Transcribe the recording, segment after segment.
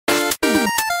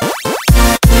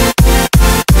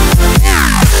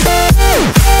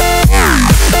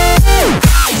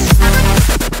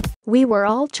We were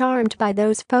all charmed by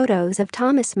those photos of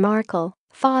Thomas Markle,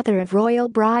 father of royal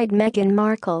bride Meghan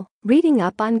Markle, reading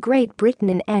up on Great Britain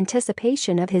in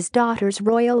anticipation of his daughter's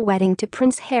royal wedding to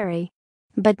Prince Harry.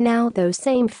 But now those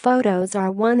same photos are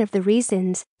one of the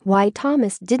reasons why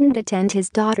Thomas didn't attend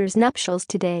his daughter's nuptials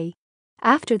today.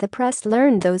 After the press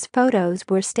learned those photos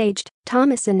were staged,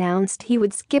 Thomas announced he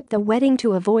would skip the wedding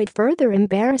to avoid further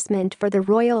embarrassment for the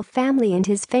royal family and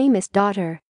his famous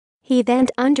daughter. He then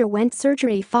underwent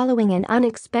surgery following an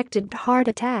unexpected heart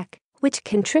attack, which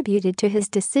contributed to his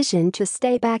decision to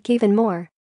stay back even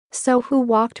more. So who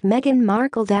walked Meghan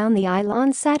Markle down the aisle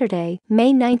on Saturday,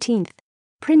 May 19?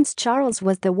 Prince Charles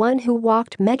was the one who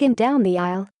walked Meghan down the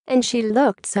aisle, and she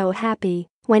looked so happy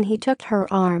when he took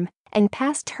her arm and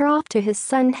passed her off to his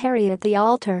son Harry at the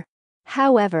altar.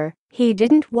 However, he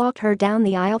didn't walk her down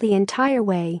the aisle the entire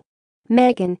way.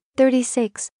 Meghan,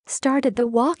 36, started the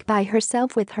walk by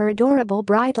herself with her adorable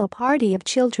bridal party of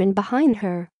children behind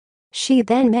her. She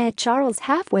then met Charles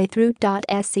halfway through.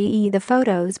 See the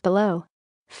photos below.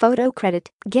 Photo credit,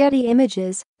 Getty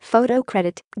Images, photo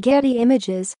credit, Getty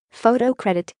Images, photo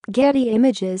credit, Getty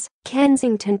Images.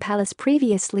 Kensington Palace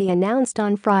previously announced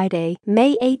on Friday,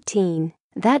 May 18,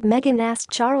 that Meghan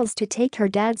asked Charles to take her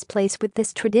dad's place with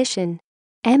this tradition.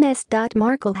 Ms.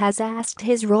 Markle has asked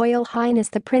His Royal Highness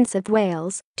the Prince of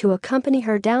Wales to accompany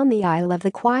her down the aisle of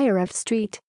the choir of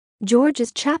St.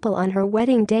 George's Chapel on her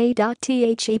wedding day.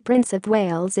 The Prince of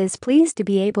Wales is pleased to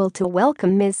be able to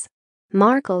welcome Ms.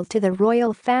 Markle to the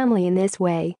royal family in this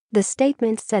way, the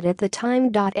statement said at the time.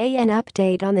 An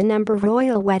update on the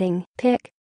royal wedding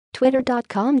pic.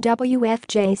 Twitter.com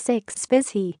WFJ6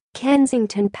 Vizzy,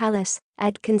 Kensington Palace,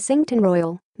 at Kensington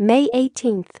Royal, May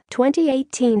 18,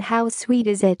 2018. How sweet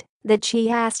is it that she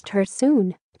asked her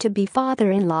soon-to-be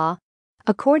father-in-law?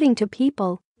 According to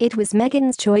People, it was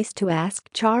Meghan's choice to ask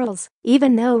Charles,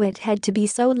 even though it had to be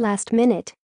so last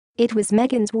minute. It was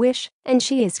Meghan's wish, and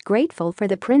she is grateful for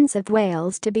the Prince of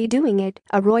Wales to be doing it,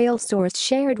 a royal source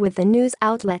shared with the news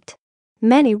outlet.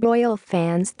 Many royal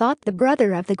fans thought the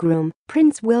brother of the groom,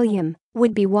 Prince William,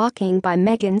 would be walking by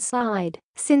Meghan's side,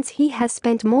 since he has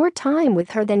spent more time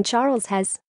with her than Charles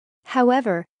has.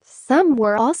 However, some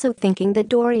were also thinking that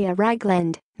Doria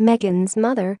Ragland, Meghan's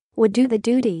mother, would do the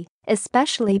duty,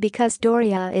 especially because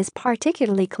Doria is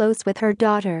particularly close with her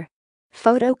daughter.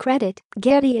 Photo credit,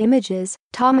 Getty Images.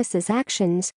 Thomas's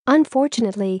actions,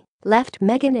 unfortunately, left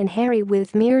Meghan and Harry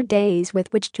with mere days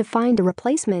with which to find a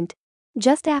replacement.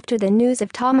 Just after the news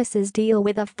of Thomas's deal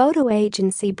with a photo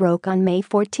agency broke on May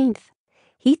 14,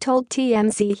 he told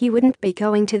TMZ he wouldn't be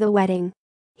going to the wedding.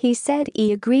 He said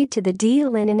he agreed to the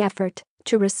deal in an effort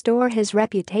to restore his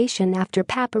reputation after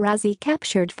paparazzi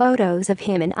captured photos of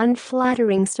him in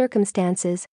unflattering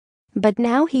circumstances. But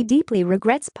now he deeply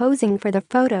regrets posing for the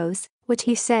photos, which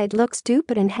he said look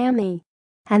stupid and hammy.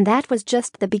 And that was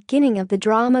just the beginning of the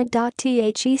drama. The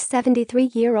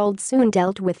 73-year-old soon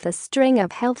dealt with a string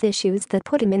of health issues that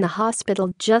put him in the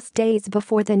hospital just days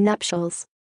before the nuptials.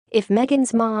 If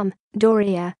Meghan's mom,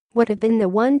 Doria, would have been the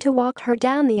one to walk her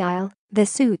down the aisle, the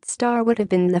Suits star would have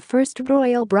been the first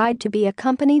royal bride to be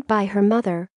accompanied by her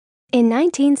mother. In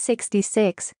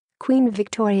 1966, Queen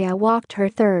Victoria walked her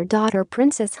third daughter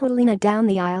Princess Helena down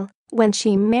the aisle when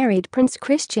she married Prince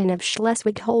Christian of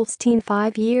Schleswig-Holstein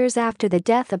 5 years after the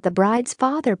death of the bride's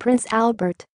father Prince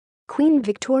Albert. Queen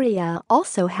Victoria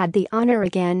also had the honor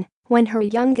again when her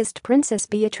youngest Princess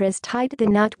Beatrice tied the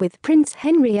knot with Prince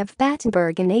Henry of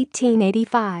Battenberg in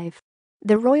 1885.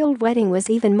 The royal wedding was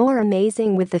even more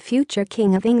amazing with the future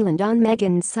King of England on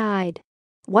Meghan's side.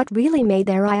 What really made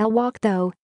their aisle walk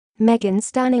though? Meghan's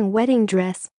stunning wedding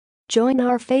dress. Join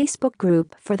our Facebook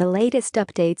group for the latest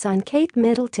updates on Kate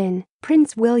Middleton,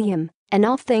 Prince William, and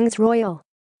all things royal.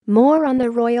 More on the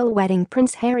royal wedding.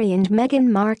 Prince Harry and Meghan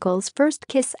Markle's first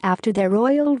kiss after their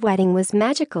royal wedding was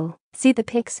magical. See the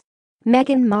pics.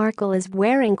 Meghan Markle is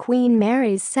wearing Queen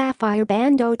Mary's sapphire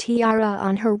bandeau tiara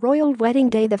on her royal wedding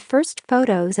day. The first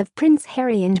photos of Prince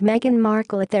Harry and Meghan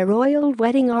Markle at their royal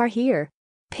wedding are here.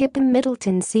 Pippa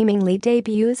Middleton seemingly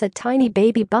debuts a tiny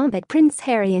baby bump at Prince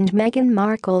Harry and Meghan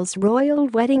Markle's royal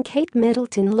wedding. Kate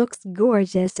Middleton looks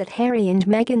gorgeous at Harry and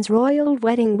Meghan's royal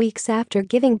wedding weeks after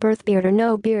giving birth, beard or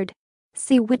no beard.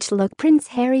 See which look Prince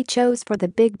Harry chose for the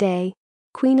big day.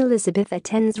 Queen Elizabeth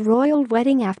attends royal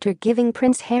wedding after giving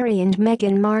Prince Harry and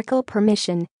Meghan Markle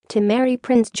permission to marry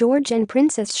Prince George, and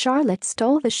Princess Charlotte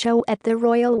stole the show at the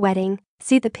royal wedding.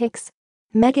 See the pics.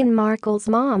 Meghan Markle's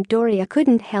mom Doria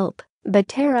couldn't help but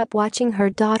tear up watching her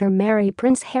daughter marry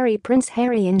Prince Harry. Prince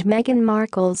Harry and Meghan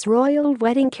Markle's royal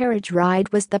wedding carriage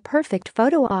ride was the perfect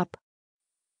photo op.